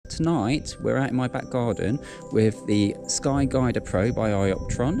tonight we're out in my back garden with the SkyGuider Pro by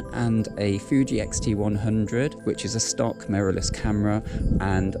iOptron and a Fuji XT100, which is a stock mirrorless camera,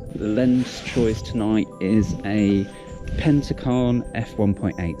 and the lens choice tonight is a Pentacon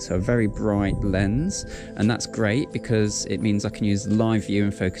f1.8, so a very bright lens, and that's great because it means I can use live view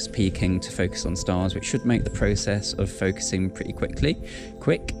and focus peaking to focus on stars, which should make the process of focusing pretty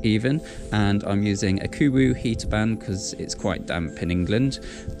quick even. And I'm using a Kubu heater band because it's quite damp in England,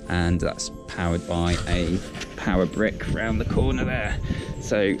 and that's powered by a power brick around the corner there.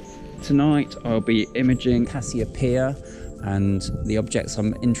 So tonight I'll be imaging Cassiopeia, and the objects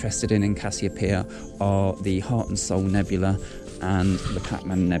I'm interested in Cassiopeia are the Heart and Soul Nebula and the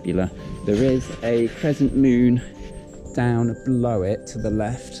Pac-Man Nebula. There is a crescent moon down below it to the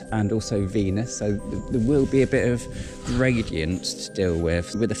left, and also Venus, so there will be a bit of gradient to deal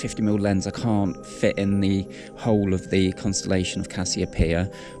with. With a 50mm lens I can't fit in the whole of the constellation of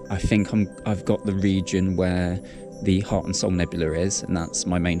Cassiopeia. I think I've got the region where the Heart and Soul Nebula is, and that's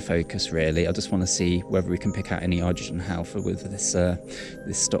my main focus really. I just want to see whether we can pick out any hydrogen alpha with this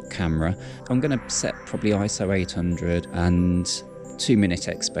this stock camera. I'm going to set probably ISO 800 and 2-minute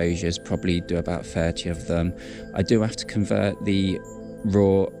exposures, probably do about 30 of them. I do have to convert the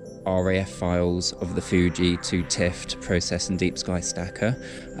raw RAF files of the Fuji to TIFF to process in Deep Sky Stacker,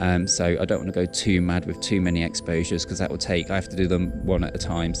 so I don't want to go too mad with too many exposures because that will take, I have to do them one at a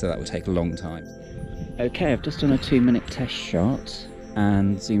time, so that will take a long time. Okay, I've just done a 2-minute test shot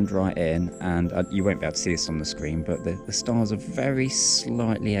and zoomed right in, and you won't be able to see this on the screen, but the stars are very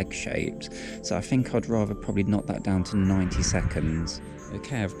slightly egg-shaped, so I think I'd rather probably knock that down to 90 seconds.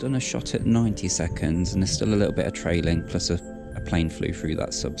 Okay, I've done a shot at 90 seconds and there's still a little bit of trailing, plus a plane flew through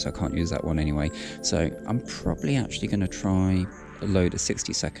that sub, so I can't use that one anyway. So I'm probably actually going to try a load of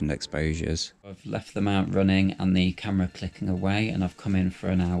 60-second exposures. I've left them out running and the camera clicking away, and I've come in for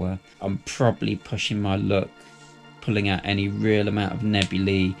an hour. I'm probably pushing my luck, pulling out any real amount of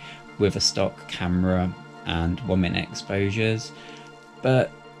nebulae with a stock camera and 1-minute exposures, but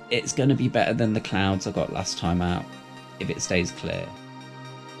it's going to be better than the clouds I got last time out if it stays clear.